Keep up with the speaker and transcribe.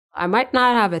I might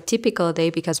not have a typical day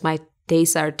because my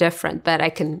days are different, but I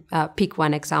can pick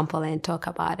one example and talk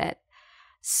about it.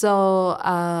 So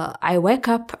I wake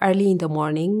up early in the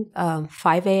morning,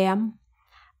 5 a.m.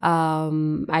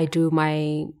 I do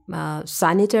my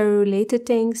sanitary-related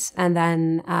things, and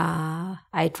then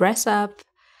I dress up,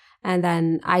 and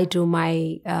then I do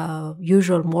my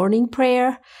usual morning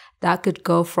prayer. That could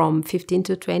go from 15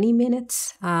 to 20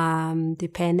 minutes,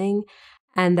 depending.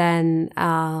 And then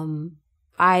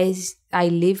I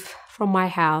leave from my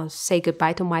house, say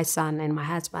goodbye to my son and my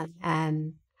husband,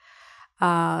 and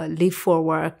leave for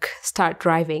work, start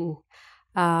driving.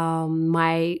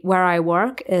 Where I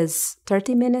work is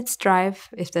 30 minutes drive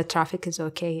if the traffic is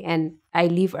okay. And I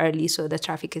leave early, so the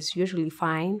traffic is usually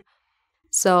fine.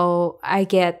 So I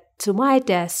get to my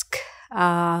desk.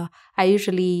 I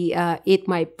usually eat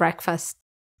my breakfast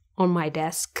on my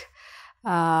desk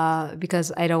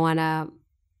because I don't want to,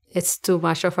 it's too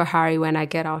much of a hurry when I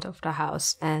get out of the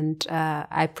house. And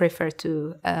I prefer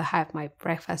to have my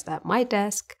breakfast at my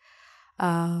desk.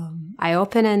 I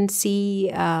open and see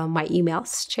my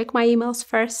emails, check my emails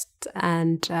first,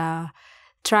 and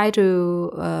try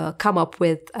to come up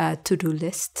with a to-do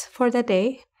list for the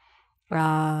day.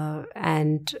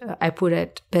 And I put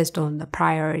it based on the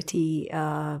priority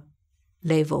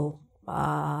level,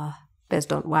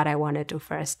 based on what I want to do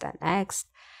first and next.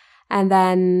 And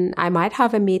then I might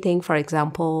have a meeting, for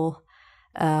example,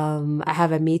 I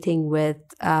have a meeting with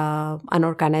an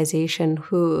organization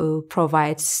who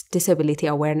provides disability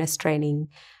awareness training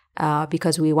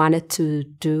because we wanted to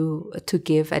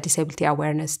give a disability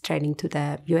awareness training to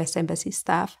the U.S. Embassy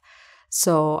staff.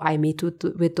 So I meet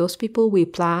with those people. We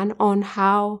plan on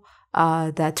how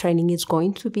the training is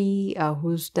going to be,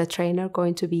 who's the trainer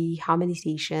going to be, how many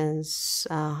sessions,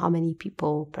 how many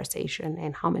people per session,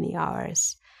 and how many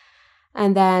hours.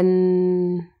 And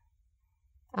then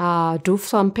do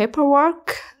some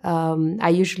paperwork. I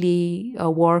usually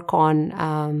work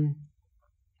on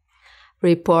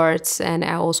reports, and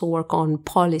I also work on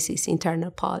policies,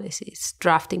 internal policies,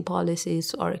 drafting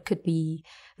policies, or it could be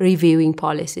reviewing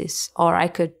policies, or I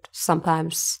could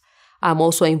sometimes, I'm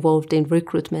also involved in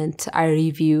recruitment. I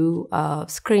review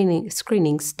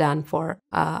screenings done for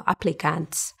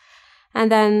applicants.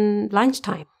 And then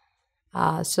lunchtime.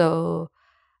 So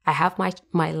I have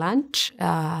my lunch.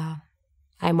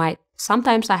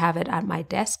 Sometimes I have it at my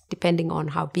desk, depending on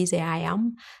how busy I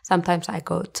am. Sometimes I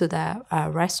go to the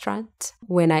restaurant.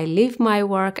 When I leave my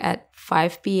work at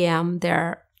 5 p.m., there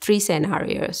are 3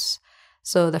 scenarios.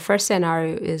 So the first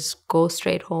scenario is go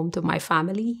straight home to my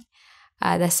family.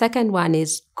 The second one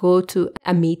is go to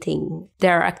a meeting.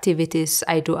 There are activities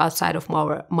I do outside of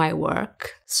my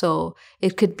work. So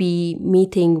it could be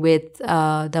meeting with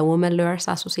the Women Lawyers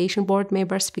Association board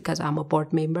members, because I'm a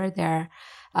board member there.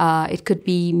 It could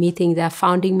be meeting the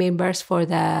founding members for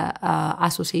the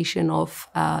Association of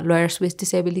Lawyers with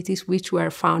Disabilities, which we're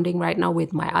founding right now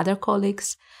with my other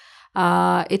colleagues.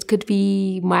 It could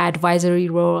be my advisory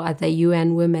role at the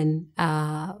UN Women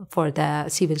for the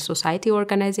civil society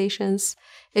organizations.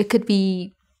 It could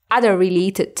be other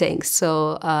related things.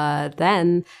 So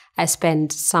then I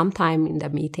spend some time in the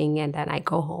meeting and then I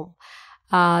go home.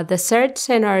 The third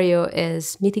scenario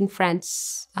is meeting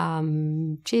friends,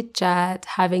 chit-chat,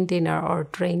 having dinner or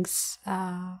drinks.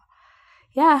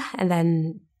 And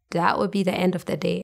then that would be the end of the day.